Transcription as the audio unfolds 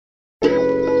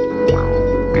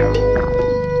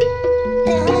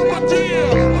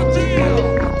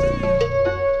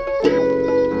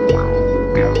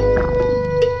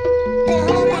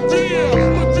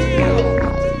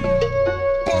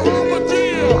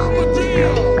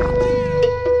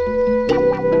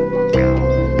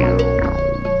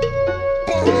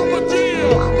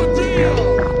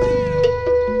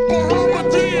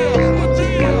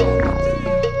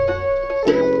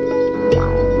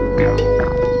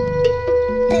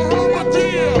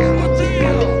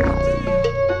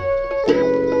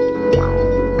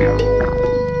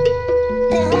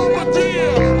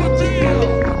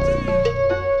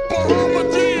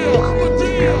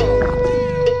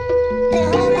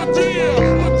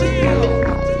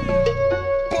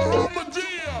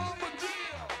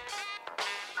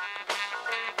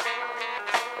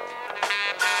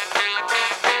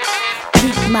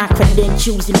My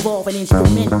credentials involving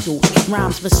instrumentals,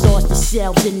 rhymes for stars to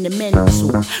selves in the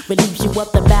mental, relieves you of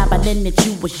the babbling that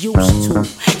you was used to.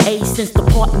 A since the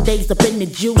parting days up in the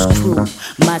juice crew.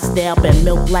 My style been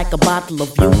milked like a bottle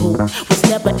of Yoo-hoo. Was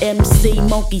never MC,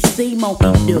 monkey see,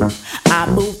 monkey do.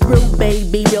 I move through,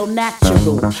 baby, real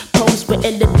natural. Pose for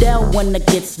Illadel when it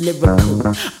gets lyrical.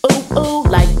 Ooh, ooh,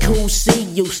 like Cool C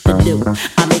used to do.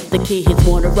 I make the kids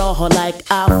wanna raw like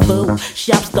I foo.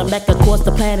 Shops the Mecca, across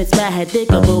the planets, man, had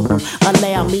digable.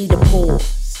 Allow me to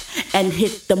pause and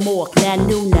hit the mark.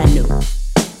 Nanu, nanu.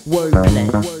 Wordplay.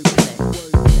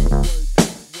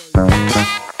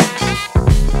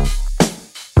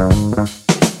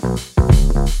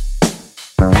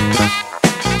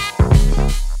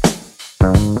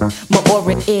 My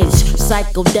aura is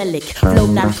psychedelic, flow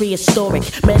not prehistoric,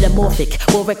 metamorphic,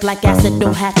 auric like acid,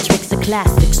 no hat tricks, a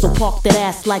classic. So park that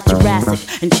ass like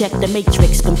Jurassic and check the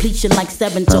matrix. Completion like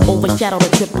 7 to overshadow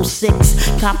the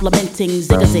 666. Complimenting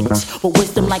zigzags with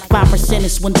wisdom like 5%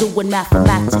 is when doing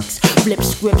mathematics. Flip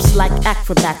scripts like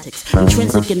acrobatics,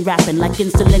 intrinsic in rapping like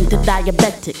insulin to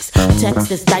diabetics.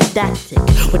 Text is didactic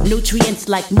with nutrients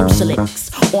like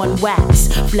mucilix on wax.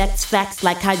 Flex facts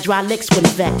like hydraulics when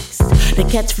vexed. The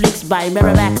catch flicks by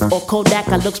Miramax or Kodak.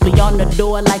 I looks beyond the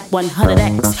door like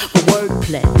 100x for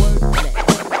wordplay.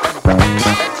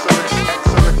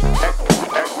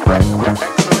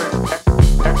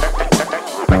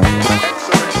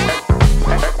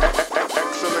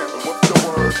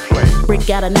 Break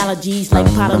out analogies like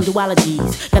pattern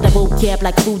duologies. Got a vocab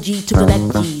like Fuji to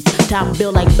collect G's. Top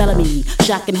bill like Bellamy.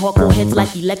 Shocking hardcore heads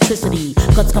like electricity.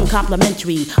 Cuts come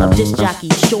complimentary of disc jockey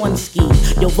Shornsky.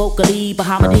 Yo vocally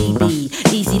Bahamadia be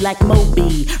easy like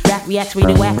Moby. Rap reacts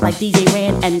radioact like DJ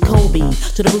Rand and Kobe.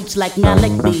 To the roots like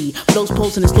Malik B. Flows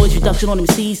posting and stories reduction on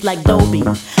MCs like Dobie.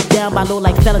 Down by low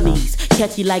like felonies.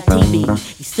 Catchy like TB.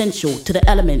 Essential to the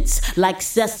elements like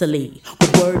Cecily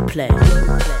with wordplay.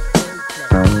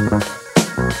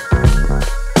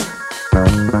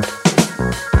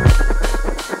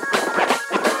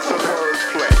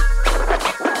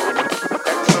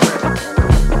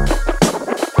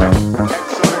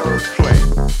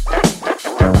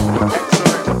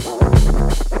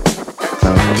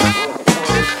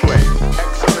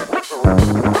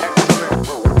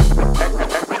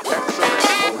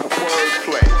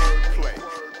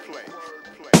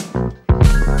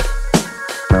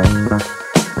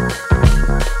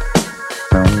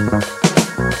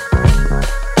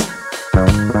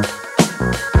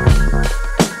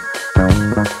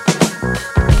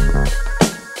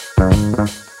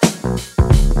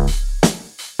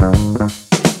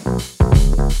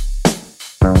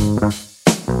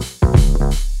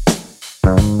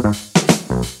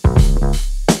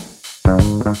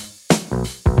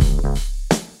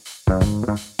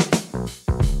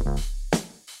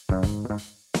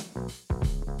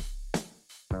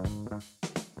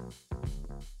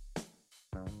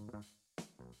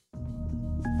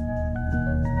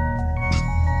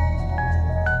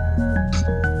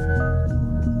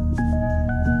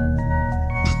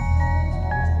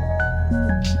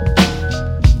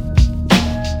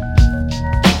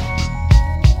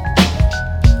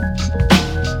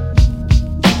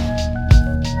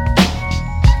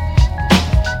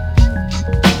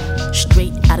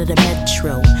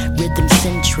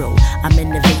 I'm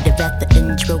innovative at the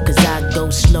intro, cause I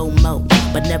go slow-mo,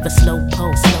 but never slow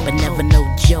pulse, but never no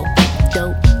joke.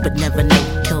 Dope, but never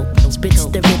no coke. Spits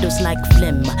the riddles like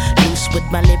phlegm. Loose with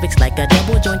my lyrics like a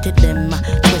double-jointed limb.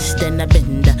 Twist and a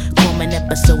bend. Common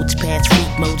episodes past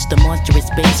freak modes. The monstrous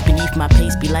bass beneath my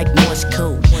pace be like Morse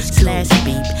code. Slash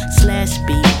beep,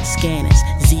 scanners.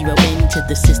 Zero into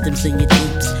the systems in your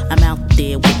deeps. I'm out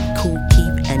there with Cool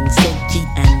Keep and Seiji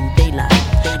and Daylight.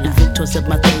 Inventors of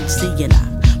my third seeing eye.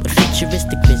 But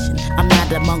futuristic vision. I'm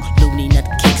not among loony nut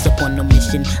kicks up on no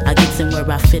mission. I get somewhere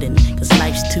I fit in, cause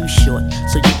life's too short.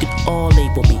 So you could all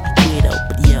label me weirdo,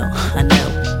 but yo, I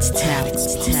know it's talent,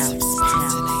 it's talent, it's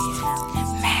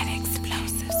talent. Mad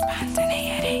explosive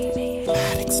spontaneity.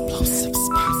 Mad explosive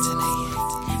spontaneity.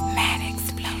 Mad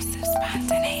explosive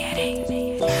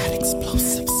spontaneity. Mad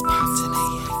explosive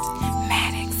spontaneity.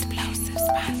 Mad explosive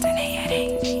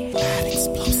spontaneity. Mad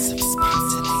explosive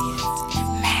spontaneity.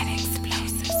 Mad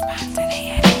explosive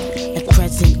spontaneity. At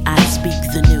present I speak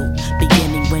the new,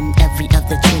 beginning when every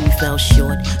other trend fell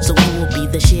short. So who will be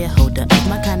the shareholder of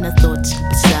my kind of thoughts?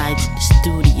 Besides the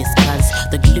studious, cause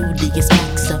the gluteus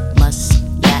max up must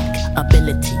lack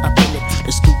ability.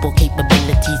 The scoop or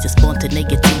capabilities of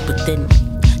spontaneity within me.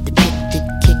 Depicted,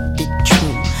 kick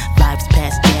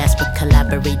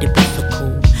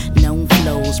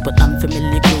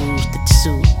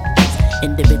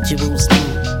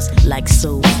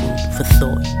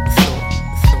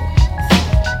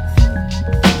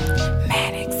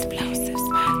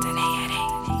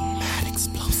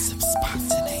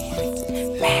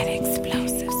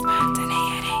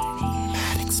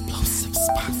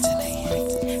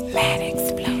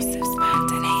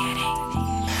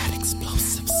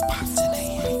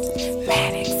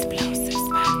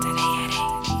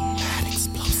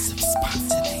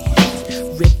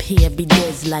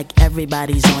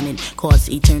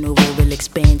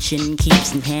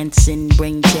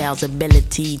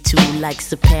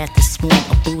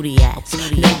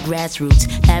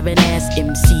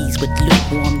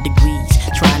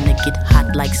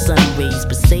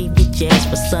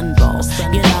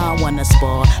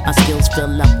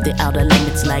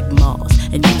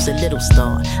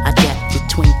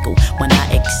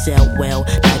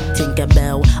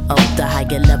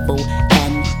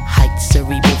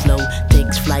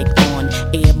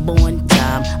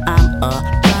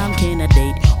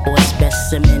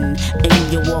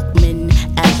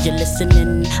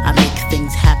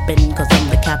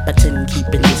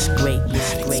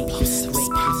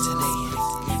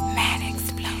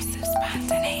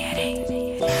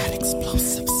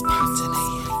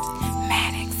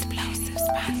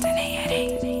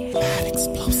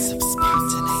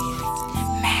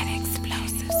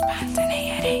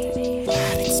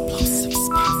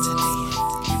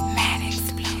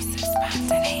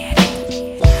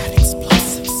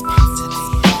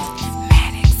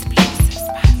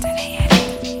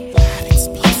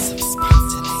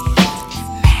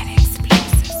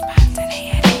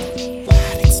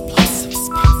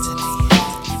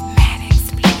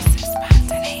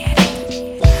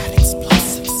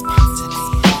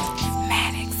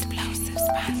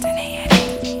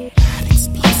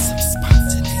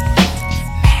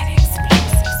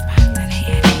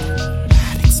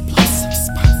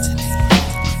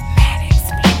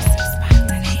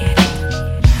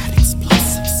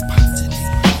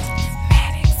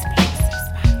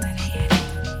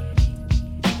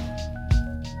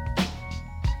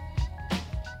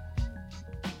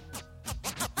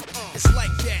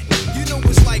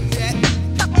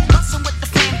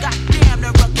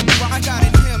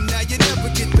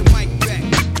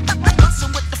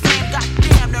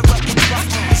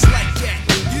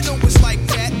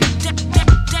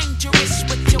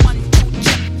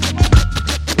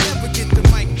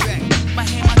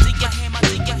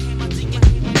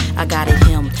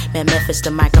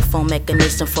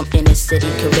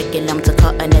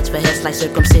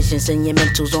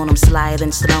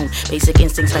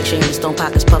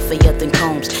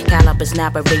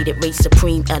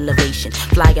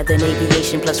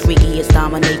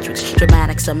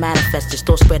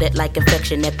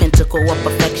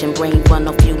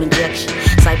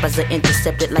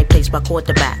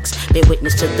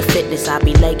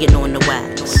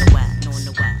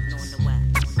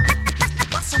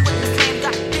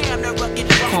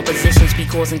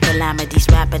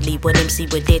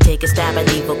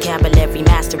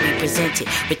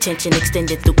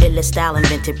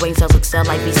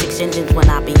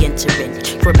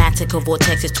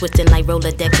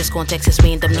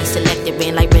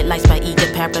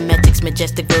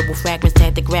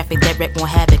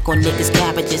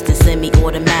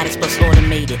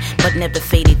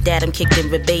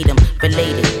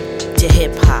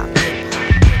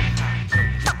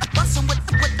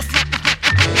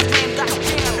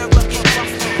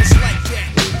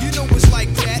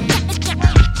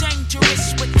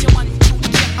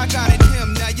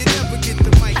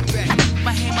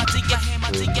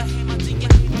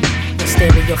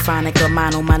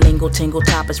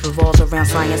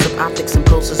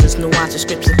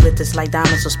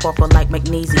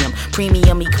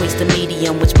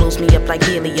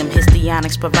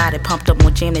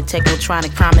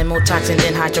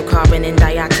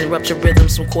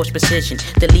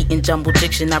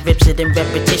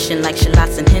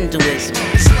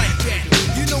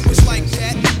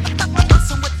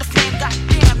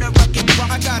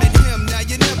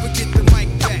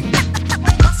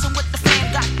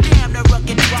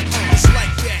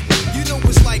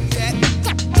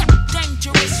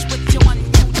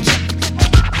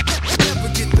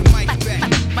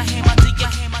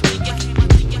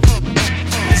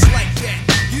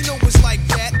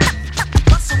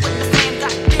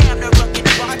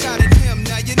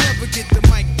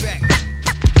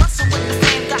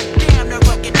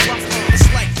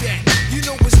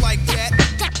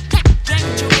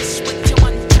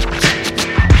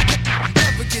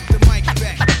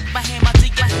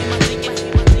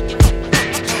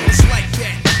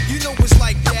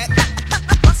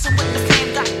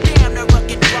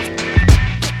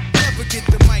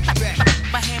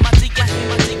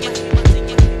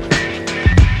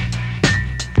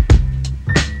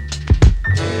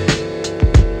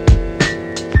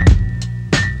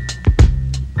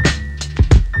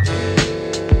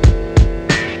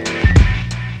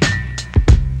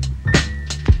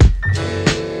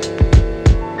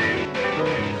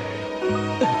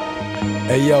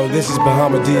Hey yo, this is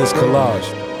Bahamadia's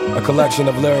Kollage, a collection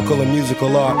of lyrical and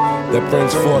musical art that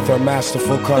brings forth our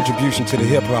masterful contribution to the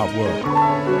hip-hop world.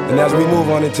 And as we move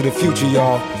on into the future,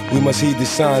 y'all, we must heed the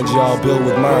signs, y'all, build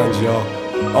with minds, y'all.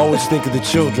 Always think of the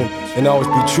children and always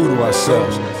be true to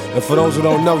ourselves. And for those who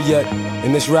don't know yet,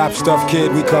 in this rap stuff,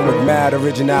 kid, we come with mad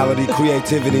originality,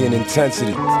 creativity, and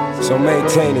intensity. So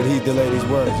maintain and heed the lady's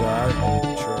words, alright?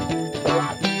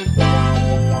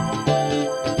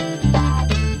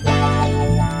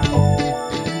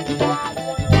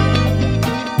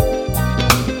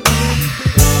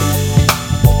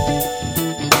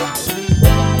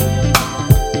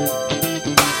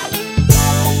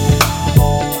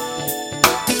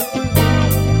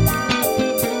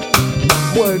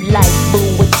 Word like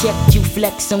boo, I checked you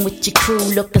flexing with your crew,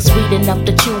 looking sweet enough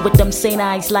to chew with them St.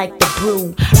 Eyes like the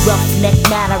brew. Roughneck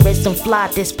mannerism,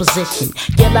 fly disposition.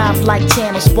 Your life like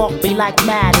channel, spark me like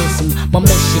madism. My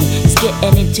mission is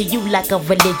getting into you like a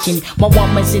religion. My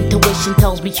woman's intuition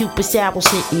tells me Cupid's arrow's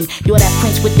hitting. You're that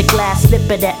prince with the glass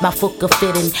slipper that my foot could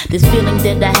fit in. This feeling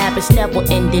that I have is never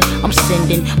ending. I'm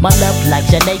sending my love like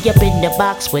Janae up in the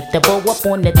box with the bow up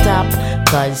on the top.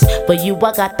 Cause for you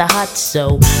I got the hot,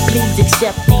 so please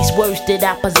accept these words that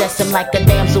I possess. I'm like a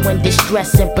damsel in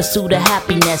distress in pursuit of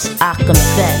happiness, I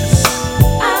confess.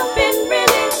 I've been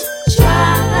really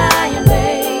trying,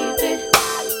 baby,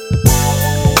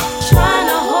 trying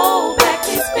to hold back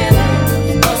these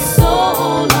feelings for so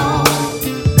long.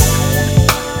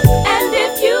 And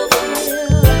if you feel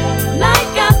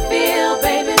like I feel,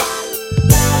 baby,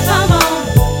 come on,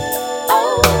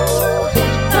 oh,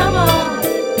 come on.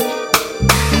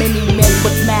 Many men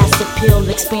with mass appeal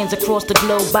expands across the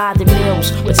globe by the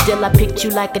mills, but still I picked you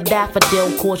like a daffodil.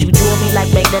 Cause you draw me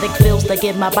like magnetic fields that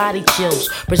give my body chills.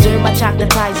 Preserve my chocolate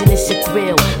ties and it's a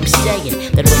thrill. I'm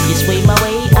saying that when you sway my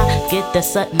way, I get the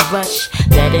sudden rush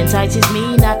that entices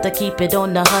me not to keep it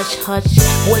on the hush hush.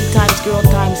 Boy times girl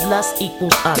times lust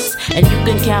equals us, and you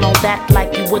can count on that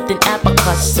like you would an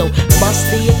abacus. So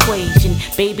bust the equation,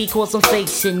 baby, cause I'm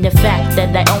facing the fact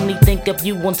that I only think of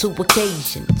you on 2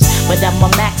 occasions. But I'm a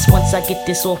max once I get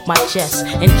this off my chest,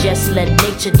 and just let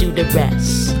nature do the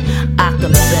rest, I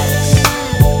confess.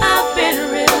 I've been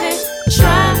really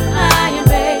trying,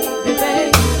 baby,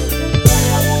 baby,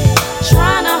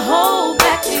 trying to hold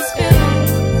back these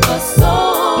feelings for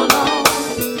so long.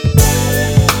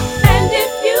 And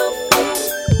if you feel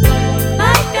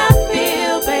like I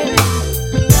feel, baby,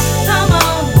 come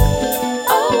on,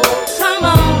 oh, come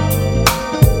on.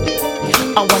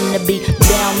 I wanna be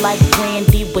down like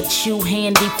brandy with you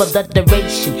handy for the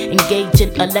duration. Engage in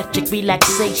electric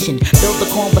relaxation. Build a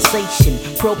conversation,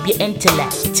 probe your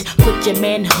intellect. Put your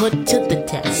manhood to the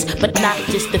test, but not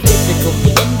just the physical.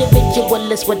 The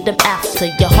individual is what I'm after.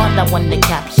 Your heart I wanna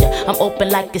capture. I'm open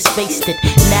like a space that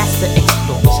NASA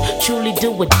explores. Truly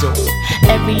do adore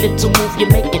every little move you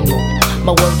make it move.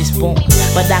 My word is born,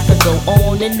 but I could go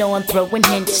on and on throwing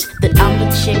hints that I'm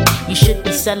a chick you should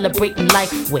be celebrating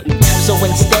life with. So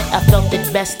instead I felt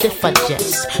it best if I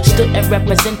just stood and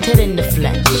represented in the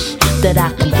flesh that I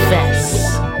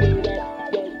confess.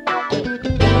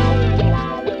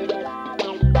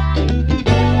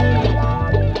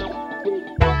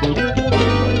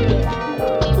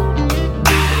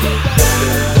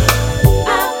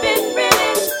 I've been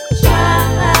really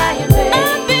trying, baby.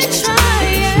 I've been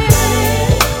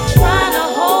trying to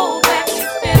hold back these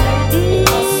feelings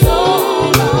for so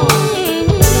long.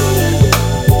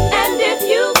 And if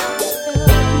you feel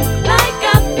like I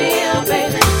feel,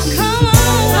 baby, come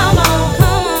on,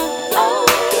 oh.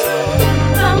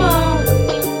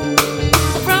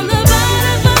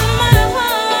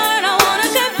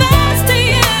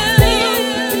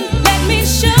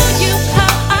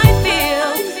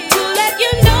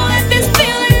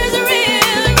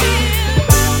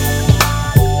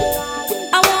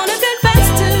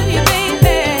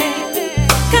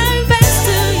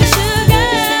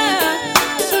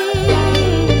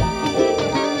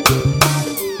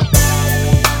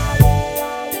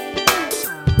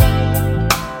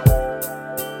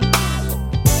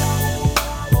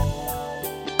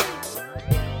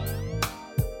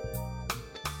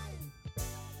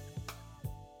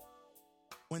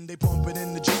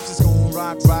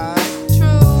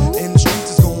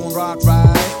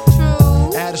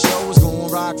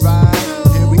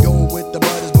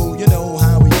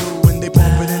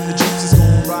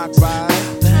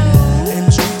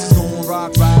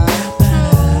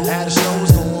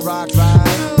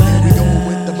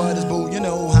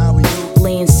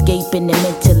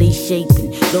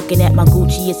 shaping. Looking at my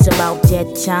Gucci, it's about that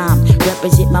time.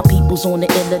 Represent my peoples on the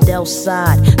Illidale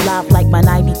side. Live like my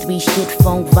 93 shit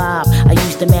funk vibe. I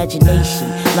used imagination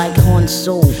like Han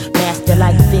Solo. Master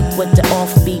like Vic with the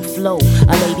offbeat flow.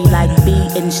 A lady like B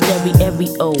in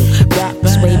stereo.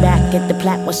 Raps way back at the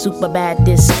plat was super bad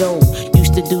disco.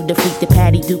 Used to do the freak, the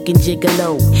Patty Duke and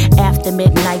Gigolo. After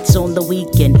midnights on the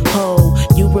weekend. Ho,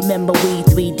 you remember we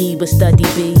 3D with Study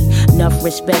B. Enough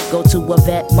respect go to a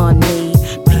vet money.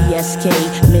 PSK,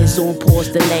 Miz on pause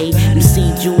delay.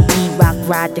 MC Jewel T Rock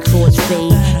ride the cross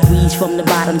fade. Grease from the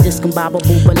bottom,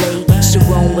 discombobable ballet.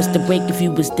 Sharon was the break if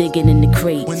you was digging in the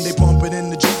crates. When they pump it in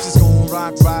the jeeps, it's gon'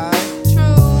 rock right.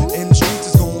 True. In the streets,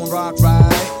 it's gon' rock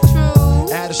right.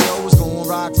 True. At a show, it's gon'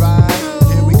 rock right.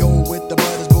 Here we go with the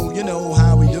butters, boo, you know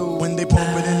how we do. When they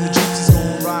pump it in the jeeps, it's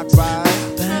gon' rock right.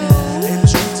 In the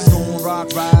streets, it's gon' rock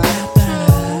right.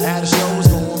 At a show, it's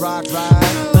gon' rock right.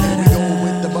 Here we go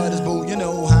with the butters, boo, you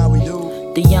know how we do.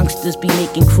 The youngsters be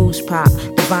making cruise pop.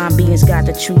 Divine beings got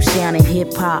the true sound in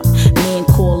hip hop. Men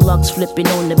call Lux flipping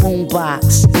on the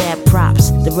boombox. Mad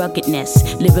props, the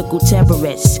ruggedness, lyrical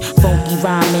terrorists. Funky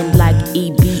rhyming like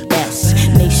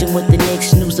EBS. Nation with the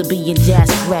Knicks, snoozer being jazz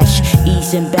fresh.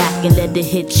 Easing back and let it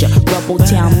hit ya. Rubble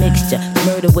town mixture,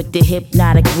 murder with the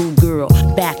hypnotic groove girl.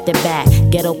 Back to back,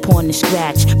 ghetto porn and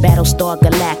scratch. Battlestar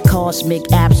Galact, cosmic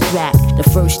abstract. The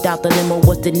first out the limo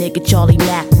was the nigga Charlie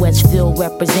Mack. Westfield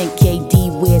represent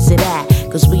KD, where's it at?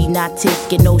 Cause we not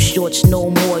taking no shorts no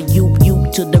more. You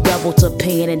to the rebel to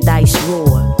pain and dice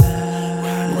roar.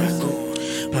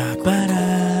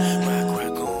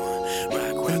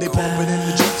 When they pump it in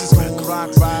the jeeps, it's gon'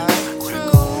 rock right.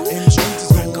 In the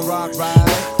streets, it's gon' rock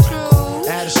right.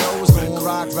 At a show, it's gon'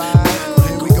 rock right.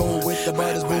 Here we go with the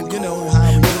butters, boo, you know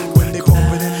how we do. When they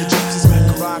pump it in the jeeps, it's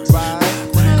gon' rock right.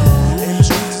 In the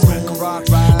streets, it's gon' rock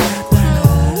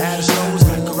right. At a show, it's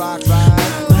gon' rock right.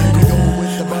 Here we go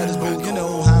with the butters, boo, you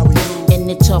know how we do. And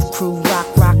the tough crew rock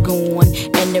on.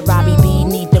 And the Robbie B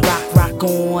need the rock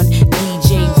on.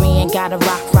 DJ Ren got a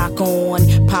rock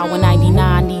on. Power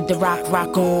 99 need the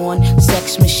rock on.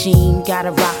 Sex Machine got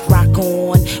a rock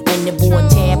on. And the boy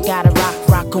Tab got a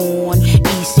rock on.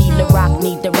 EC LaRock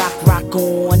need the rock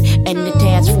on. And the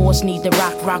Task Force need the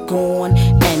rock on.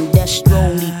 And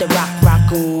Destro need the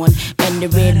rock on. And the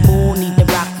Red Bull need the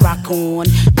rock on.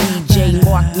 DJ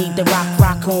Mark need the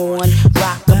rock on.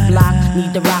 Rock the Block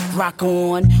need the rock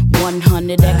on.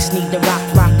 100X need the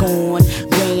rock on.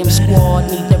 Ram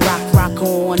Squad need the rock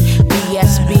on.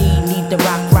 BSB need the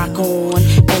rock on.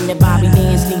 And the Bobby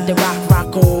Dance need the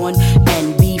rock on.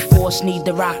 And B-Force need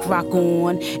the rock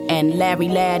on. And Larry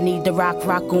Ladd need the rock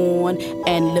on.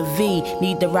 And LeVee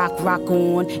need the rock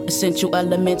on. Essential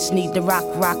Elements need the rock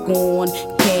on.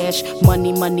 Cash,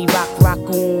 money, rock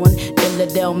on.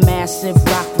 Illidale Massive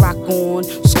rock on.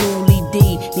 Schoolie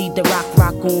D need the rock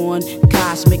on.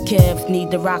 Cosmic Kev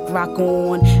need the rock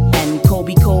on. And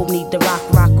Kobe Cole need the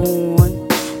rock on.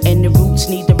 And the Roots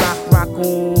need the rock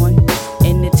on.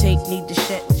 And the Take need the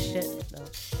shit.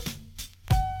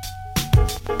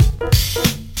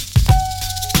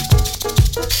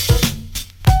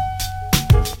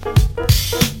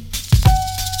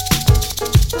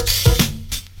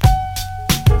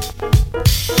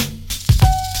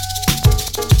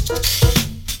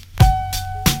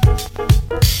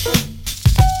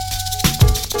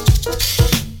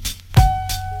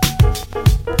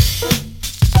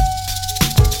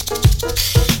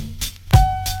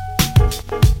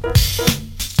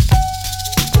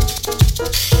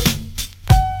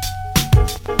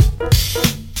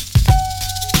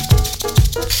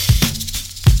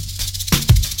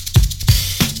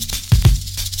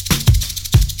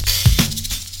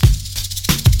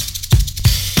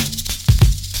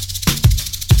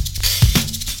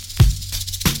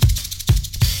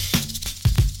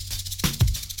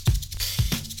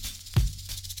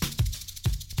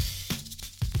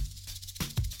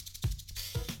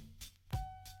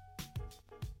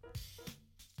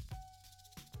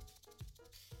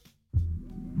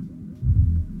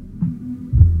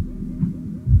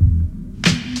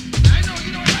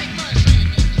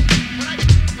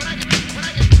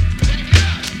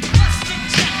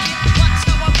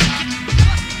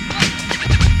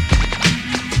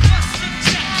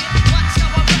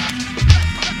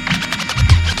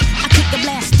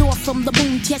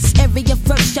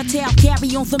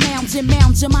 Carry on for mounds and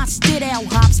mounds of my stidal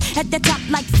hops. At the top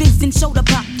like fizz and soda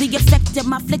pop. The effect of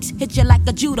my flicks hit you like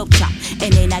a judo chop.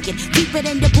 And then I get deeper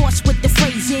than the boss with the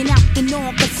phrasing out the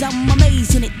norm. Cause I'm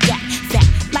amazing at that. Fat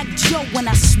like Joe when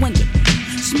I swing it.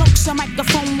 Smokes a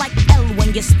microphone like L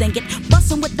when you sting it.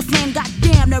 Bustin' with the flame,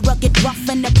 goddamn, the rugged rough.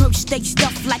 And the perch stay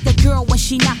stuffed like a girl when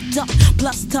she knocked up.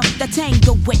 Plus tough to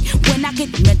tangle with when I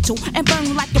get mental. And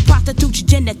burn like a prostitute's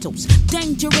genitals.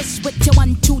 Dangerous with your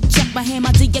 1-2 check.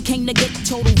 Bahamadia came to get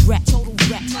total wreck. Total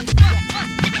wreck.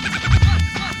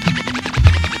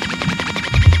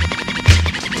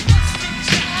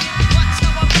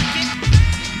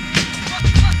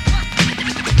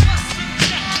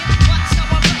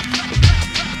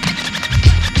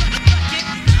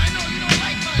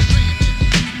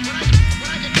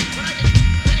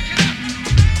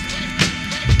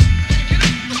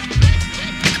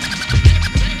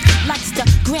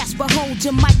 But hold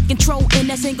your mic control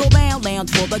in a single bound lounge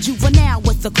for the juvenile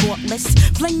with the courtless.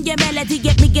 Fling your melody,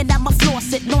 get me and I'm a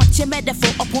floss it. Launch your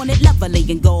metaphor upon it, lovely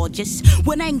and gorgeous.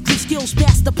 When angry skills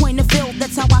past the point of view,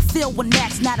 that's how I feel when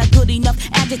that's not a good enough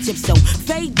adjective. So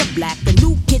fade the black, the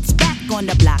new kid's back on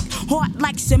the block. Hard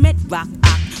like cement rock,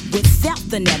 without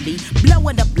the Nelly,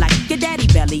 blowing up like your daddy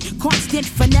belly. Constant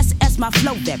finesse as my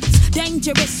flow varies.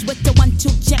 Dangerous with the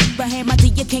 1-2 check.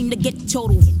 Bahamadia came to get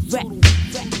total wreck.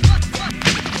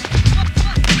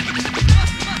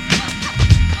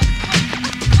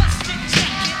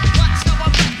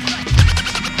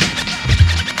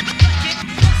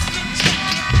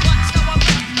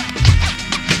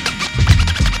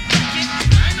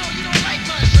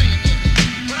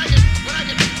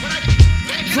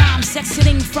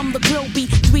 Exiting from the grill be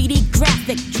 3D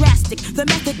graphic, drastic. The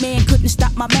method man couldn't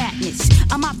stop my madness.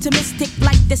 I'm optimistic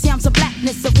like the sounds of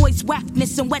blackness, avoids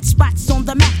whackness and wet spots on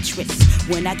the mattress.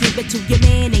 When I give it to your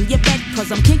man in your bed,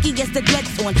 cause I'm kinky as the dreads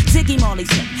on Ziggy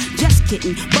Marley's head. Just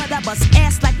kidding, but I bust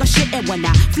ass like a shit. And when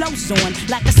I flows on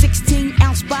like a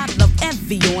 16-ounce bottle of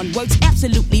Evian, words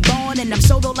absolutely born, and I'm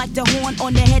solo like the horn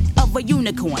on the head of a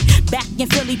unicorn. Back in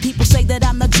Philly, people say that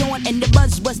I'm the joint, and the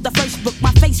Buzz was the first book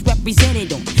my face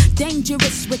represented on.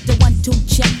 Dangerous with the 1-2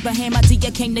 check.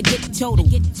 Bahamadia came to get total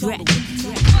wreck.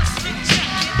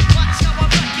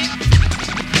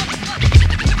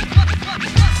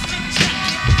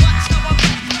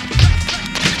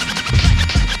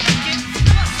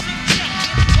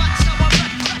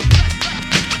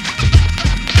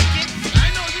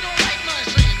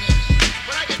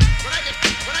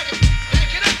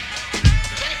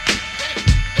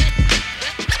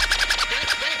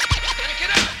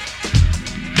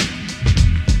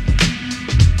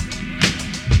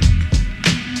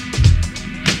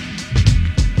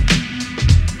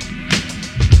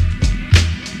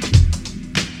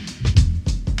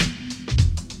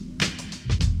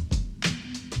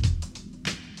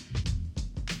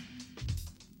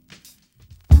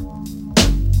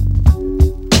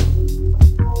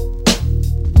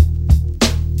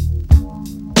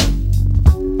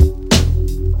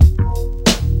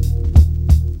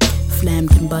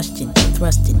 Combustion,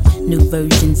 thrusting, new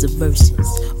versions of verses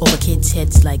over kids'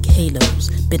 heads like halos,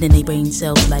 bending their brain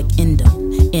cells like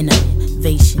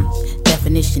innovation,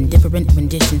 definition, different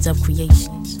renditions of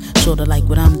creations, sorta like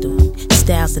what I'm doing,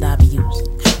 styles that I be using,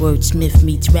 wordsmith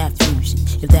meets rap fusion,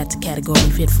 if that's a category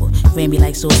fit for Grammy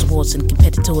like soul sports and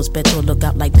competitors, better look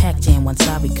out like Pac-Jam once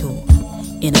I record.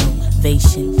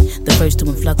 Innovation, the first to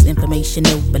influx information,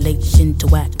 no relation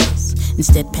to actors,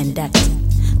 instead pandactic.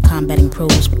 Combating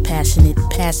prose with passionate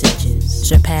passages,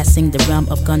 surpassing the realm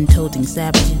of gun-toting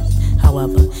savages.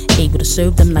 However, able to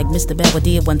serve them like Mr.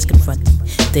 Belvedere once confronted.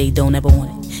 They don't ever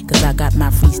want it, cause I got my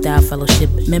freestyle fellowship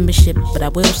membership, but I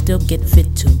will still get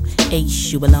fit to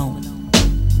ace you alone.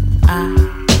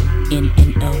 I-N-N-O-V-A-tion.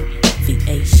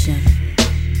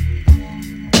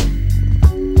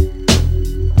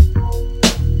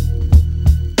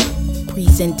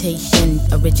 Presentation,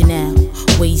 original,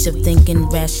 ways of thinking,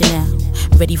 rationale,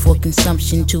 ready for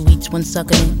consumption to each one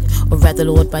sucking, or rather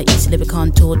lured by each lyric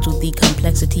contour to the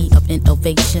complexity of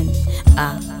innovation.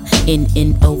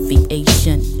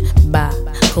 Innovation, by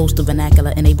coastal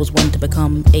vernacular enables one to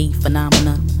become a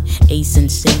phenomenon, a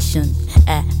sensation,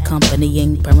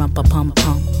 accompanying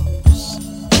pum-pum-pums.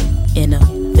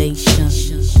 Innovation.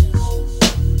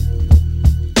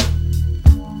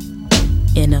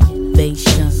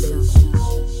 Innovation.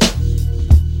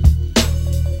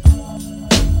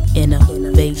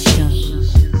 Innovation.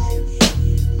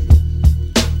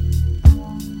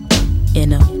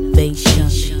 Innovation.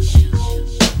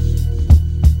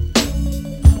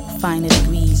 Finer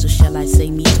degrees, or shall I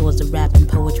say me, towards the rap and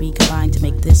poetry combined to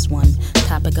make this one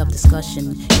topic of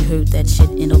discussion. You heard that shit,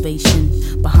 innovation.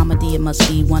 Bahamadia must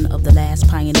be one of the last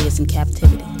pioneers in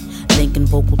captivity, linking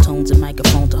vocal tones and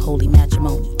microphone to holy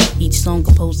matrimony. Each song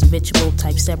composed of ritual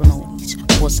type ceremonies.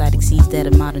 Foresight exceeds that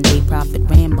of modern day prophet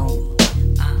Rambo.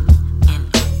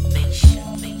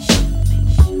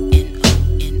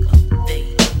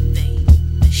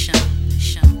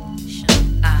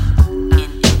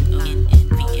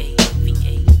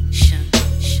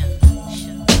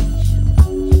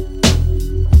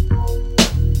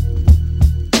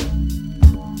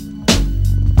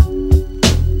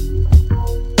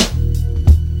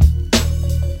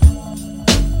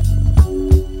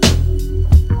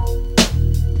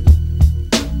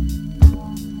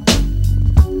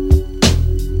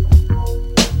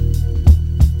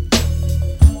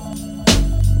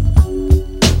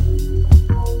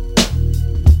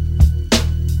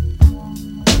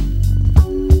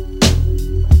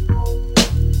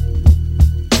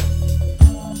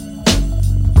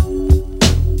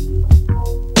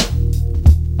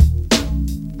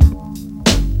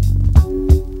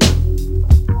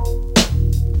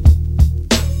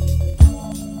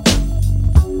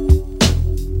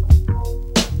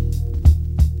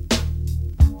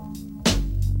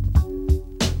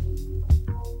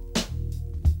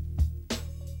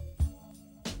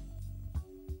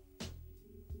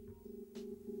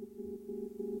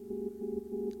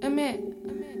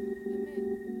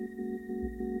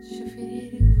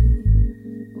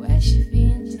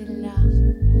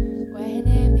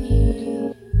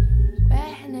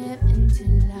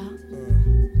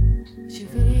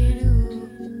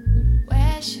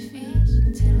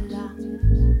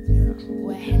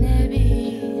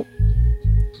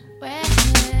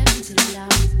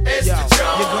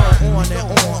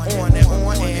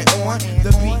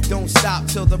 The beat don't stop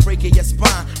till the break of your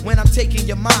spine. When I'm taking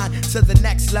your mind to the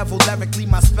next level, lyrically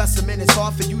my specimen is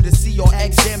hard for you to see or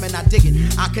examine. I dig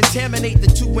it. I contaminate the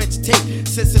 2-inch tape.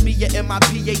 Sesame in my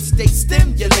pH state,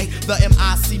 stimulate the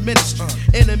MIC ministry.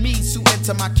 Enemies who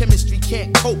enter my chemistry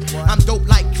can't cope. I'm dope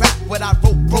like crap. What I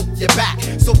wrote broke your back.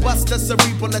 So bust a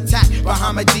cerebral attack.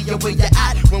 Bahamadia, where you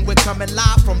at? When we're coming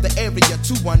live from the area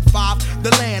 215,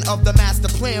 the land of the master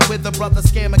plan, where the brother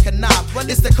scam and connive.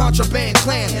 It's the contraband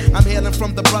clan. I'm hailing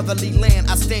from the brotherly land.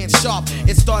 I stand sharp.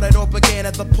 It started or began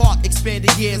at the park,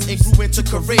 expanded years and grew into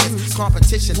careers.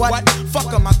 Competition, what?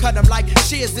 Fuck 'em, I cut 'em like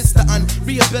shears. It's the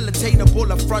unrehabilitatable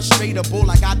or frustratable.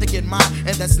 I got to get mine,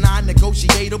 and that's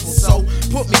non-negotiable. So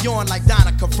put me on like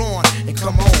Donna Caron and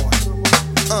come on.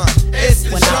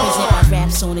 When I present my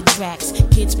raps on the tracks,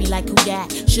 kids be like, who that?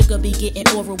 Sugar be getting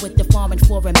oral with the farming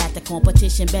format. The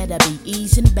competition better be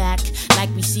easing back. Like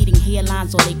receding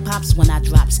hairlines on they pops when I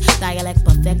drops. Dialect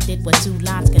perfected with 2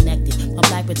 lines connected. From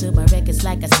black to my records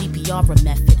like a CPR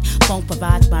method. Funk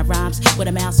provides my rhymes with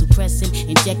a mouse suppressing.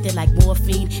 Injected like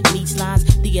morphine in each line's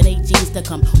DNA genes to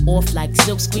come off like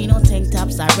silk screen on tank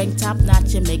tops. I rank top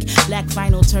notch and make black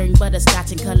vinyl turn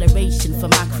butterscotch and coloration for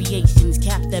my creations.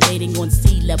 Captivating on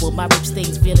sea level, my rip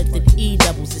stays real at the E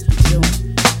levels. It's the June.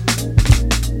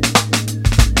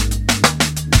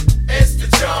 It's the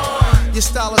John. Your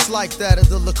style is like that of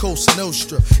the La Cosa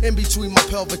Nostra. In between my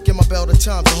pelvic and my belt, at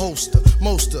times a holster.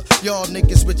 Most of y'all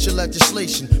niggas with your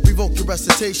legislation. Revoke your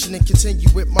recitation and continue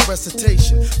with my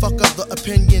recitation. Fuck other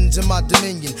opinions in my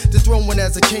dominion. The throne went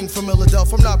as a king from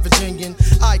Philadelphia, I'm not Virginian.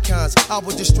 Icons, I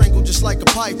would just strangle just like a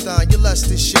python. You less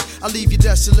this shit, I leave you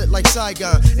desolate like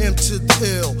Saigon. M to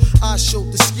the ill, I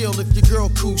showed the skill. If your girl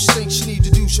cool stinks, she need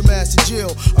to do some ass in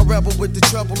jail. A rebel with the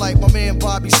trouble like my man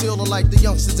Bobby Seale. Or like the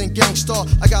youngsters in Gangstar,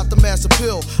 I got the mass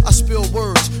appeal. I spill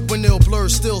words when they'll blur,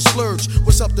 still splurge.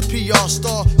 What's up the PR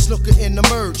star, snooker in the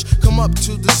merge. Come up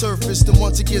to the surface, then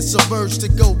once it gets submerged, to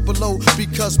go below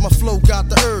because my flow got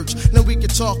the urge. Now we can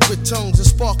talk with tongues and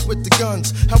spark with the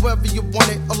guns. However you want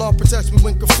it, Allah protects me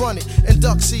when confronted. In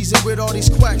duck season with all these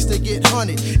quacks, they get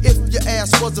hunted. If your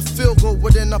ass was a field goal,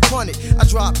 well then I punt it. I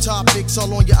drop topics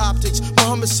all on your optics.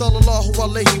 Muhammad Sallallahu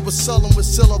Alaihi Wasallam was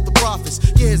still of the prophets.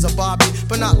 Yeah, here's a Bobby,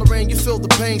 but not Lorraine. You feel the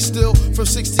pain still from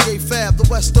 68 Fab. The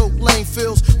West Oak Lane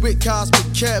fills with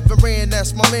Cosmic Kevin Rand,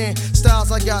 that's my man.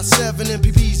 Styles, I got 7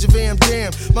 MPPs of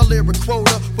damn. My lyric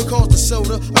quota will cause the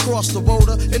soda across the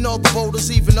water and all the boulders,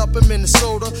 even up in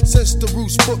Minnesota. Since the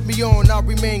roots put me on, I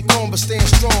remain calm but stand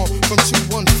strong. From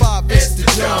 215, it's the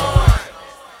John.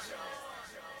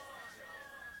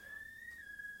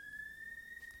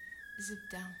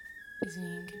 زبدة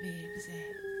إذن كبير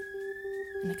بزاف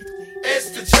أنا كتغيب. It's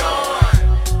the John.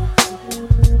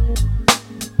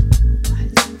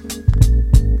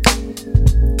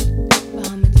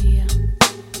 Bahamadia.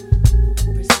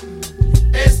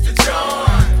 It's the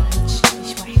John.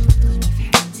 مش واحد بتغني في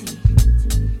حياتي.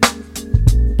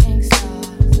 Gangsta.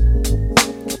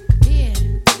 كبير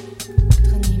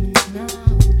بتغني من هنا.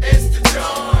 It's the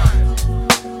John.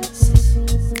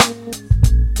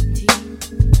 انتي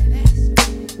لاباس.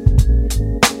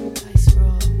 Ice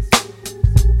roll.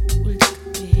 ولدك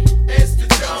كبير. It's the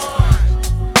John.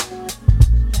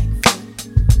 Blackfoot.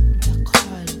 انت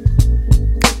قحل.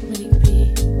 ملي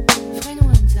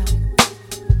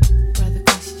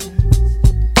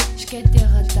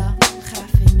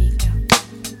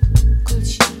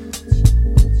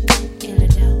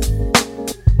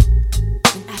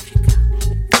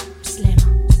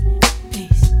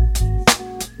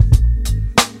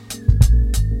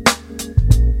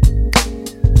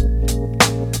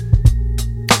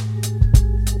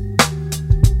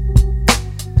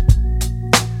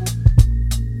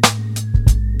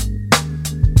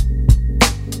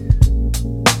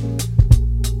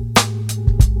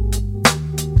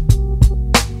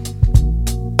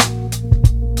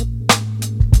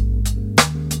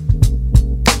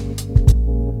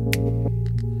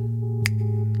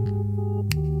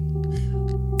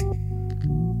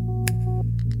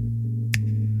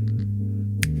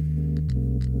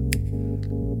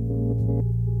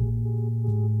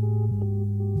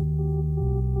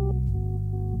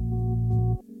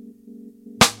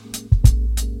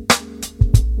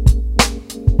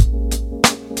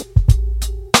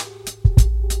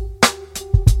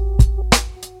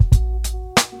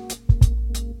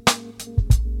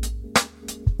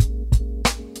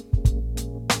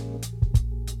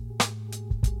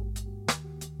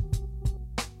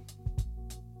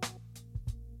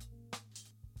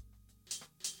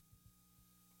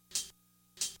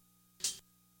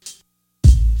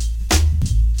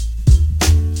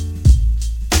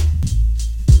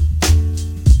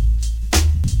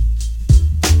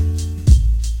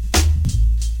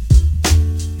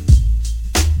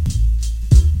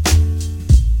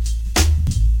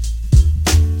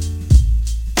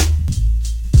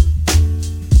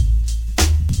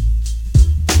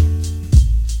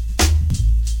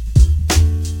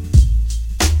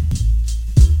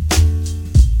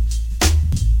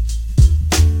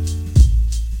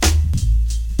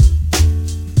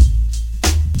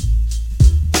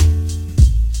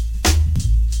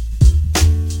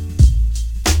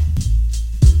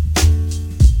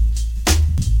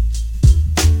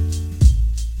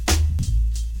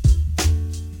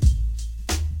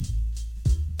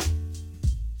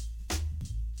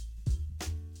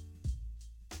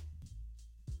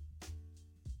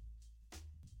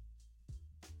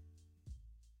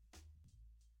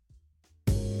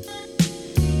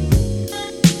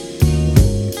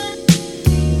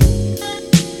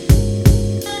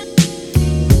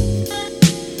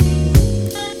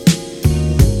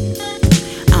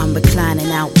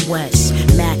shining out west,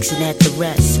 maxing at the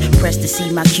rest. Pressed to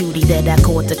see my cutie that I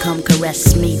caught to come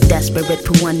caress me. Desperate,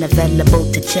 poo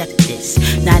unavailable to check this.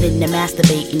 Not into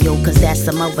masturbating, yo, cause that's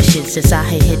some other shit. Since I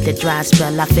had hit the dry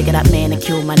spell, I figured I'd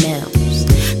manicure my nails.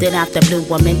 Then out the blue,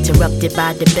 I'm interrupted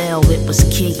by the bell. It was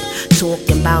Key,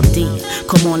 talking about D.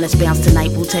 Come on, let's bounce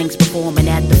tonight. Wu-Tang's performing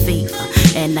at the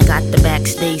FIFA. And I got the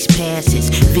backstage passes,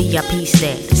 VIP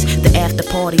status. The after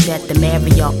parties at the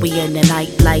Marriott. We in the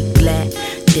night like glad.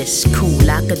 This cool,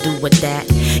 I could do with that.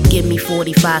 Give me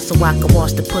 45 so I can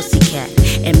wash the pussycat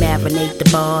and marinate the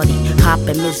body. Hop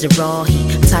in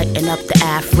Mizrahi, tighten up the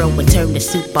afro and turn the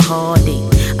super hardy.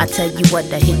 I tell you what,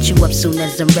 I hit you up soon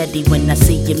as I'm ready. When I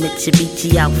see your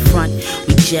Mitsubishi out front,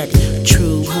 we jetty.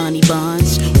 True honey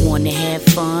buns, wanna have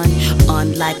fun.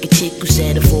 Unlike a chick who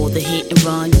settled for the hit and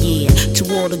run, yeah.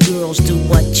 To all the girls, do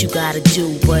what you gotta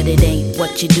do, but it ain't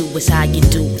what you do, it's how you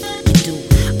do it. You do.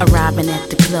 Arriving at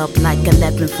the club like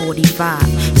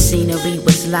 11:45. Scenery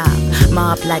was live.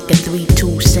 Mob like a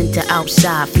 3-2 center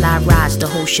outside. Fly rides the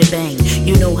whole shebang.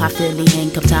 You know how Philly hang.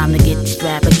 Come time to get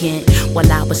extravagant.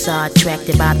 While I was so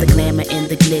attracted by the glamour and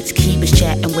the glitz. He was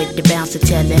chatting with the bouncer,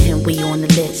 telling him we on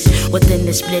the list. Within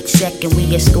the split second,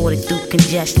 we escorted through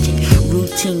congestion.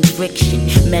 Routine friction,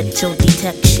 metal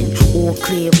detection. All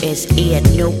clear as air,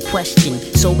 no question.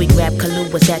 So we grabbed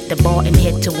Kaluas at the bar and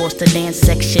head towards the dance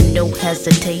section. No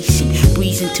hesitation.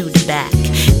 Breezing to the back.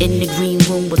 In the green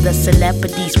room where the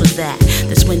celebrities was at.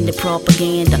 That's when the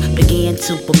propaganda began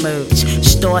to emerge.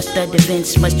 Star-studded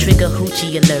events must trigger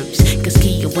hoochie alerts. Cause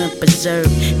Kia went berserk.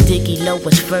 Diggy low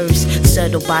was first.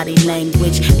 Subtle body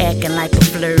language, acting like a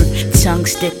flirt. Tongue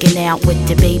sticking out with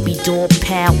the baby door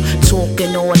pout.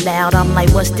 Talking all loud, I'm like,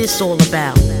 what's this all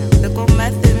about? The go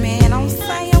method, man, I'm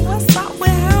saying, what's up with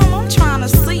him? I'm trying to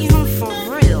see him for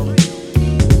real.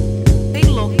 They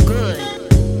look good.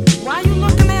 Why you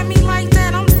looking at me like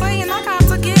that? I'm saying I got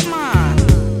to get mine.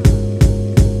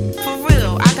 For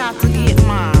real, I got to get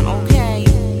mine, okay?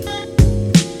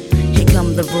 Here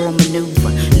come the raw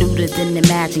maneuver, looter than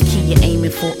imagine. Kia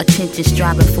aiming for attention,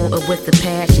 striving for it with a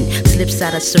passion. Slips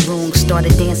out of sarong,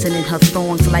 started dancing in her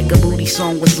thongs like a booty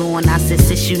song was on. I said,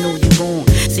 sis, you know you wrong.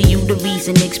 See, you the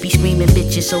reason niggas be screaming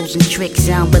bitches, hoes, and tricks.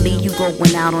 I don't believe you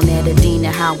going out on that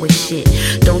Adina Howard shit.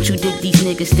 Don't you dig these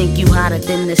niggas think you hotter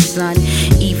than the sun?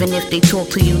 Even if they talk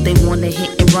to you, they wanna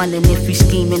hit and run. And if you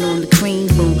scheming on the cream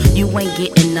room, you ain't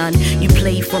getting none. You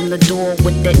play from the door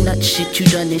with that nut shit you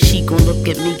done, and she gon' look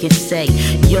at me and say,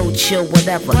 yo, chill,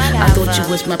 whatever. I thought you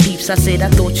was my peeps, I said I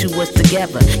thought you was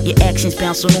together. Your actions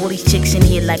bounce on all these chicks in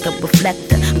here like a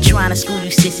reflector. I'm trying to school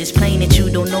you sis, it's plain that you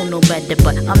don't know no better.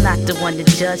 But I'm not the one to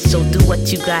judge, so do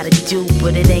what you gotta do.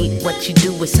 But it ain't what you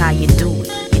do, it's how you do it.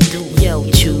 You do it. Yo,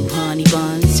 true honey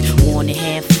buns, wanna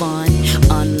have fun.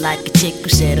 Unlike a chick who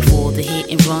settled for the hit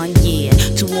and run, yeah.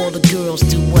 To all the girls,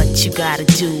 do what you gotta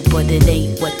do. But it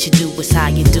ain't what you do, it's how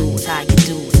you do it. It's how you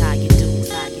do it. It's how you do it. It's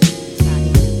how you do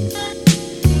it.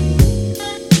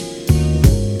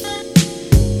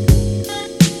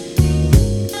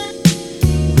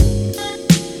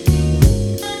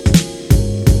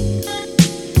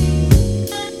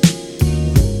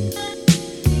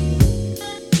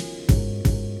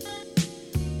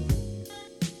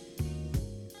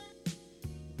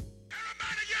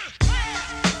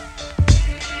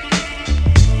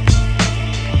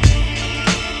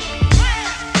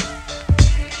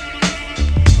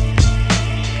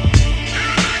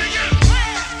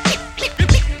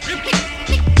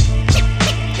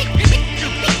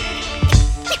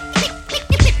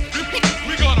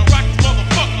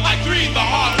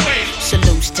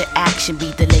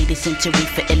 Be the latest century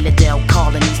for Illidale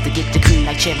colonies to get the cream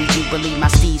like Cherry Jubilee. My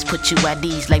steeds put you at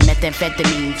ease like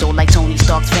methamphetamines, or like Tony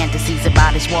Stark's fantasies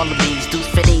about his wallabies. Dudes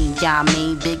fitting, yeah, I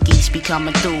mean, Big East be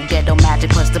coming through. Ghetto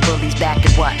magic plus the bullies back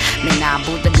at what? Man, I'm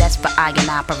Buddha blessed for I and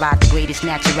I provide the greatest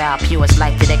natural, purest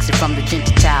life that exit from the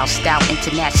Gentile. Stout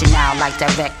international like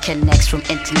direct connects from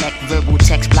internet, verbal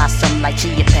text blossom like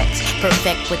Chia Pets.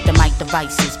 Perfect with the mic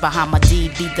devices.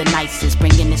 Bahamadia be the nicest,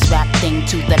 bringing this rap thing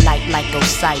to the light like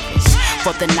Osiris.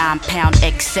 For the 9-pound,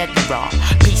 etc.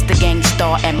 Peace the gang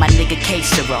star and my nigga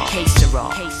K-Sera.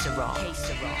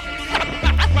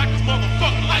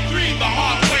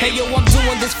 Hey yo, I'm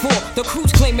doing this for the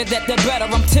crews claiming that they're better.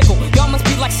 I'm tickled. Y'all must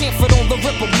be like Sanford on the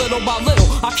Ripple. Little by little,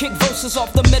 I kick verses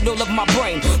off the middle of my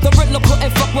brain. The Riddler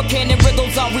couldn't fuck with cannon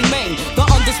riddles. I remain the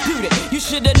undisputed. You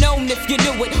should've known if you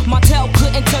knew it. My tell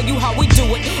couldn't tell you how we do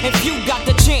it. If you got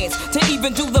the chance to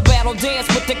even do the battle dance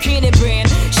with the cannon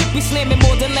band, shit be slamming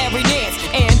more than Larry Dance.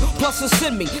 And plus else will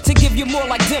send me to give you more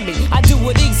like Demi. I do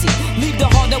it easy, leave the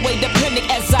hard way depending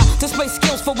as I display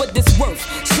skills for what it's worth.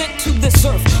 Sent to this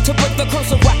earth to break the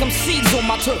curse of whack 'em seeds on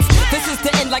my turf. This is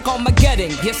the end like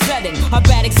Armageddon. You're setting a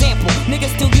bad example.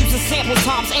 Niggas still using samples,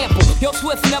 times ample. Yo,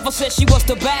 Swift never said she was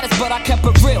the baddest, but I kept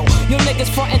it real. Yo, niggas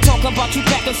frontin' talking about you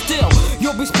packing still.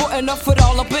 You'll be sporting a foot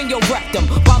all up in your rectum.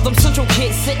 While them central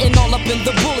kids sitting all up in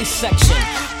the bully section.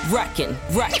 Wrecking.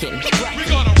 We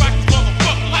gonna rock this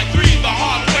motherfucker like three the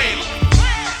hard way.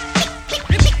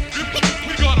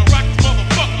 We gonna rock this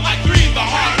motherfucker like three the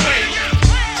hard way.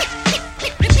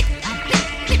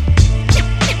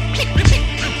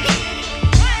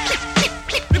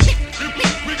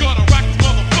 We gonna rock this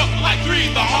motherfucker like three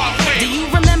the hard way. Do you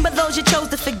remember those you chose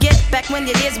to forget back when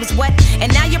your ears was wet?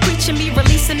 And now you're preaching me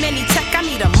releasing many tech. I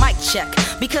need a mic check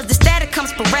because the static comes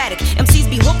sporadic. MCs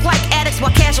be hooked like addicts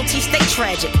while casualties stay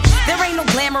tragic. There ain't no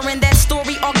glamour in that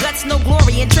story, all guts, no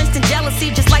glory. Entrenched in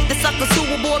jealousy, just like the suckers who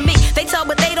will bore me. They tell,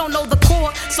 but they don't know the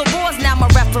core, so war's now my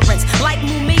reference. Like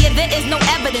Mumia, there is no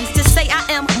evidence to say I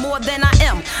am more than I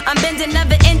am. I'm bending,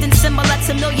 never ending, similar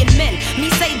to million men. Me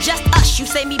say just us, you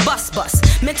say me bust.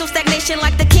 Mental stagnation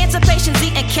like the cancer patients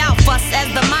eating cow fuss. As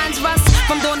the minds rust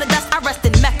from dawn to dust, I rest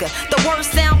in Mecca. The words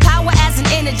sound power as an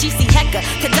energy, see Hecka.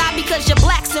 To die because you're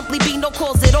black simply be no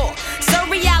cause at all.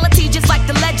 Surreality just like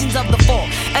the legends of the fall.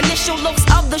 Initial looks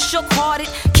of the shook-hearted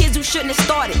kids who shouldn't have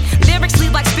started. Lyrics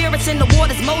lead like spirits in the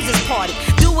waters Moses parted.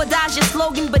 Do or die's your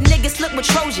slogan, but niggas slip with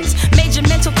Trojans. Major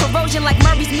mental corrosion like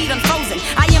Murray's meat unfrozen.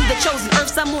 I am the chosen, earth,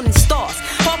 sun, moon, and stars.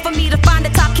 Hard for me to find a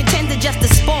top contender just to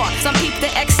spar. Some peep the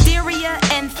exterior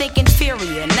and think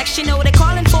inferior. Next you know they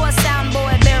calling for a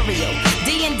soundboy burial.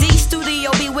 D&D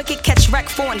studio be wicked, catch wreck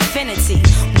for infinity.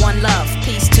 One love,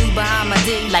 peace to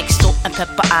Bahamadia. Like salt and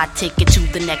pepper, I take it to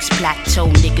the next plateau.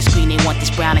 Niggas scream they want this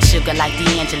brown and sugar like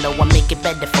D'Angelo. I make it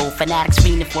better for fanatics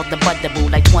fiending for the butterboo.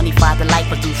 Like 25 the life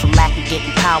was due from lack of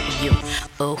getting power you.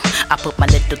 Oh, I put my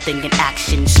little thing in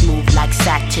action. Smooth like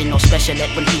satin or special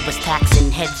ed when he was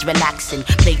taxing. Heads relaxing,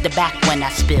 play the back when I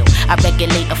spill. I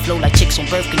regulate a flow like chicks on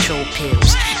birth control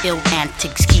pills. Ill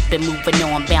antics, keep it moving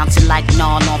on. Bouncing like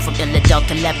non on from Illidale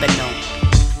to Lebanon.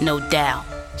 No doubt,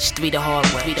 it's three the hard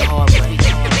way. Three the hard way. Three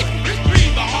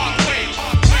the hard way.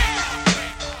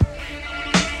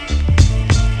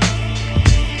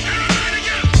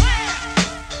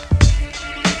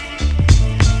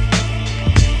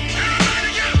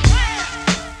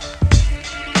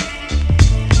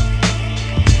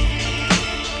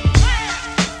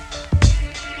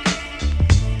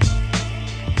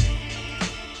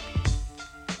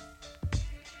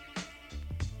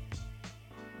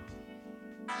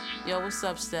 Yo, what's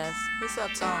up, Steph? What's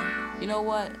up, Tom? You know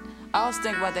what? I was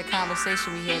thinking about that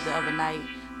conversation we had the other night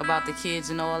about the kids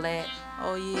and all that.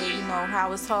 Oh yeah, you know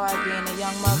how it's hard being a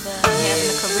young mother and having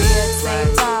a career at the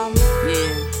same time. Yeah.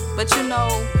 But you know,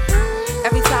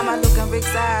 every time I look in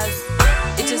Rick's eyes,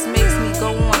 it just makes me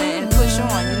go on and push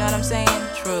on, you know what I'm saying?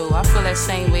 True, I feel that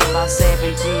same way about Sab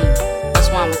and Jean. That's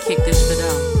why I'ma kick this for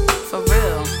them. For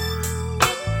real.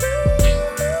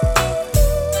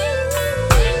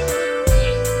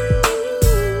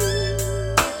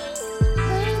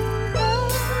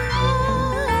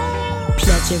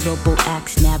 Pleasurable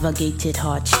acts navigated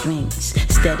heartstrings.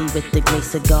 Steady with the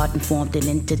grace of God and formed an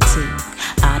entity.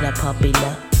 Out of puppy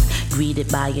love, greeted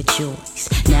by a choice.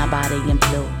 Now body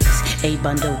employs a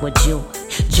bundle of joy.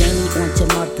 Journey onto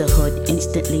motherhood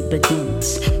instantly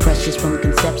begins. Precious from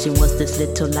conception was this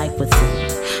little life within.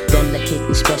 Delicate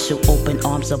and special, open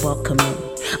arms are welcoming.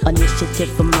 Initiative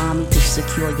for mommy to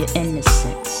secure your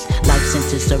innocence. Life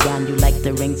centers around you like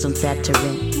the rings on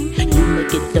Saturn. You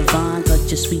make it divine, cause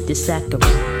you're sweet as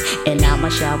saccharine. And I'ma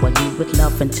shower you with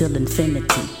love until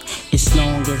infinity. As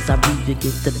long as I breathe, you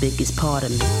get the biggest part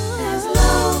of me. As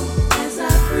long as I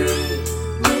breathe,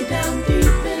 way down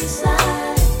deep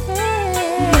inside,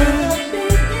 you're the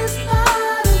biggest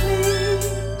part of me.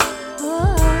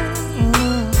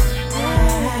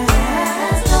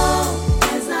 As long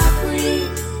as I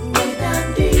breathe, way down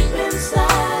deep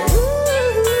inside,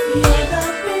 you're the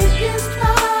biggest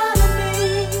part of me.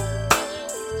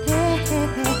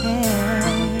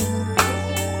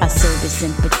 I service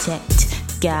and protect,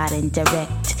 guide and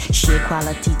direct. Share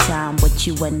quality time with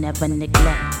you and never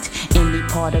neglect. Any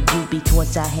part of you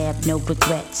because I have no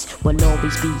regrets. Will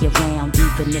always be around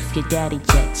even if your daddy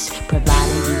jets.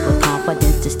 Providing you with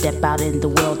confidence to step out in the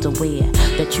world aware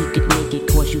that you could make it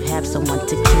cause you have someone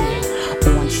to care.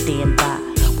 On standby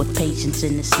with patience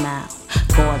and a smile.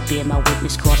 God bear my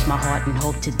witness, cross my heart and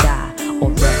hope to die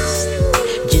or rest.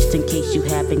 Just in case you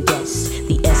haven't guessed,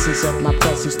 the essence of my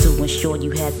presence to ensure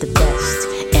you had the best.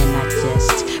 And I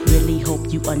just really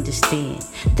hope you understand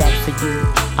that for you,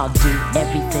 I'll do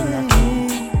everything I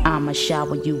can. I'ma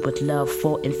shower you with love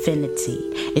for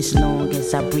infinity. As long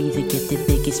as I breathe, you get the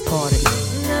biggest part of me.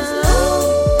 As long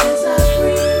as I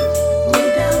breathe, way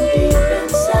down deep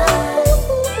inside,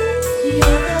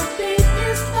 you're the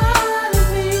biggest part of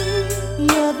me.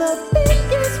 You're the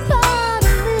biggest part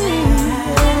of me.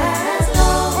 As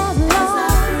long as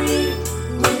I breathe,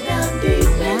 way down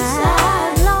deep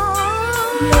inside,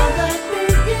 you're the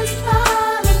biggest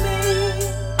part of me.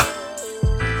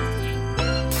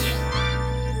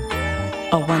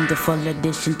 A wonderful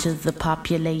addition to the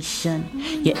population.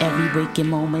 Your every waking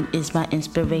moment is my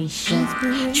inspiration.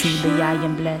 Truly I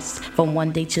am blessed from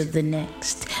one day to the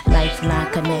next.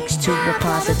 Lifeline connects to a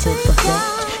positive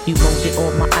effect. You molded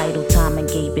all my idle time and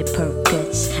gave it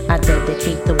purpose. I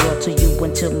dedicate the world to you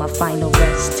until my final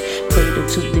rest. Cradle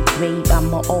to the grave,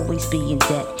 I'ma always be in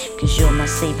debt. Cause you're my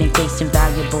saving grace,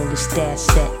 invaluable as that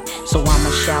set. So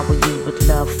I'ma shower you with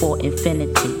love for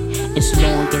infinity. As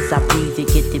long as I breathe, you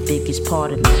get the biggest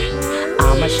part of me.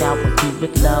 I'ma shower you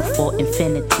with love for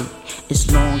infinity.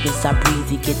 As long as I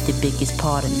breathe, you get the biggest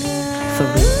part of me. For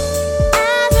real.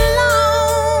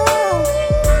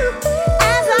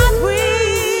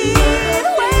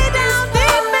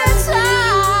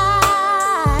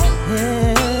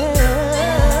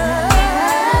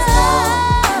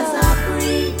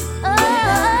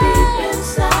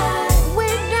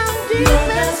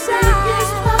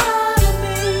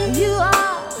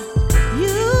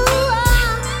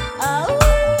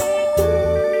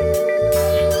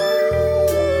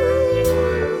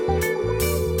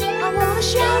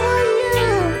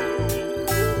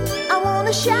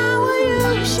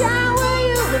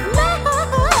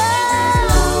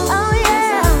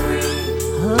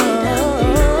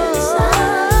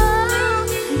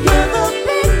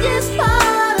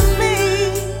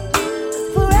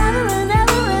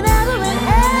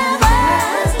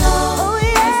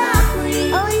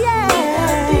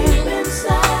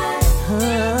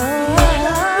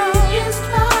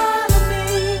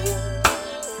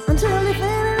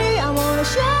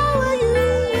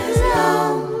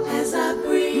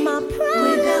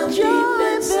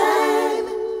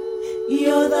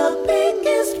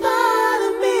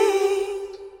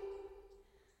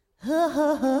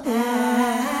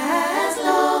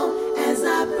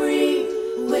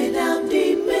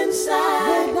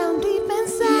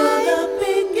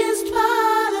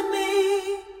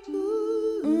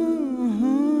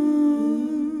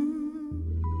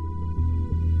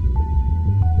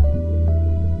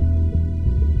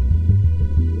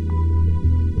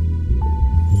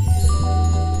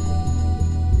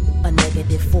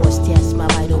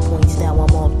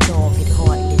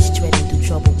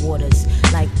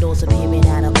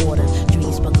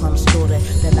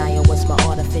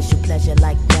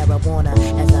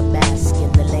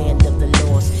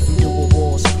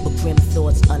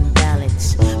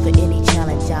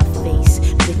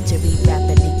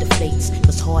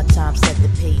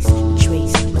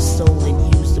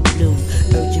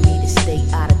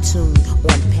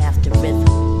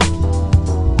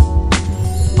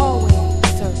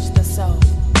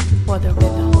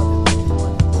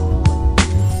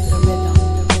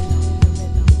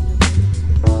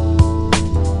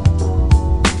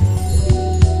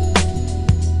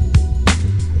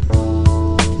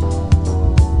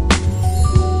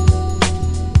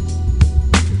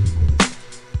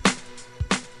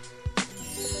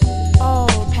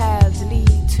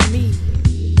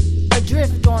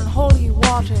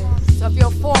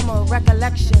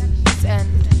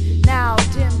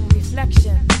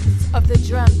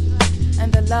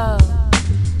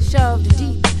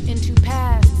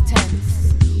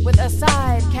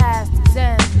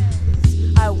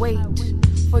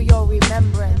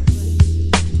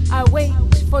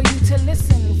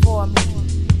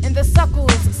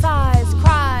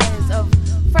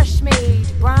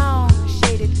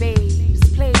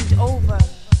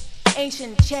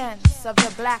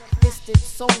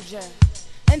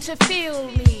 To feel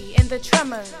me in the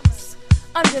tremors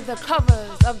under the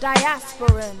covers of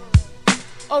diasporan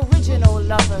original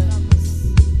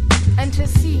lovers, and to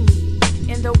see me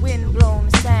in the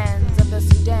wind-blown sands of the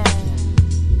Sudan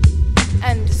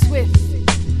and swift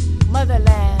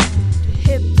motherland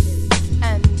hips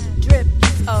and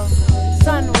drips of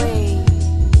sun rays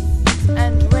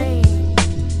and rain,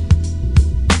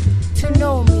 to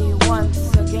know me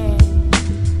once again.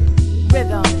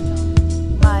 Rhythm,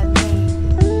 my name.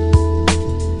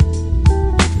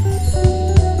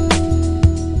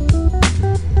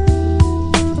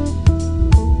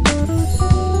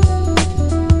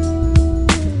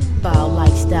 Foul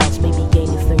lifestyles made me gain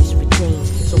a thirst for change,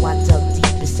 so I dug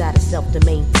deep myself to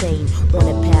maintain on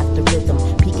a path to rhythm,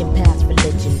 peeking past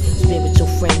religion. Spiritual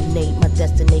frame, Nate, my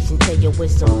destination, tell your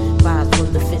wisdom. Vibes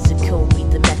from the physical, be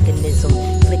the mechanism.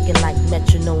 Clicking like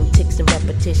metronome, ticks and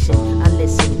repetition. I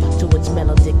listen to its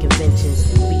melodic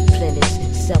inventions. Replenish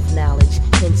self-knowledge,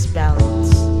 hence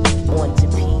balance. On to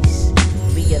peace,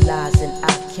 realizing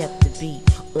I kept the beat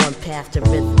on path to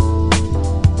rhythm.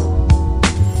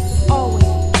 Always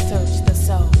search the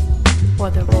self for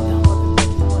the rhythm.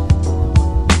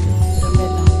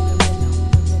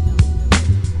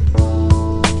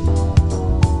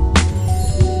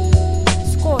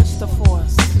 Scorch the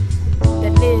force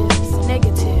that lives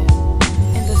negative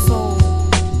in the soul,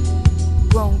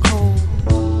 grown cold.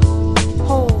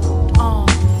 Hold on.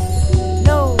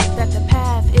 Know that the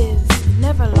path is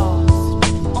never lost,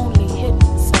 only hidden.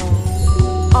 So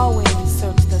always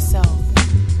search the self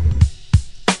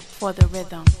for the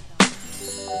rhythm.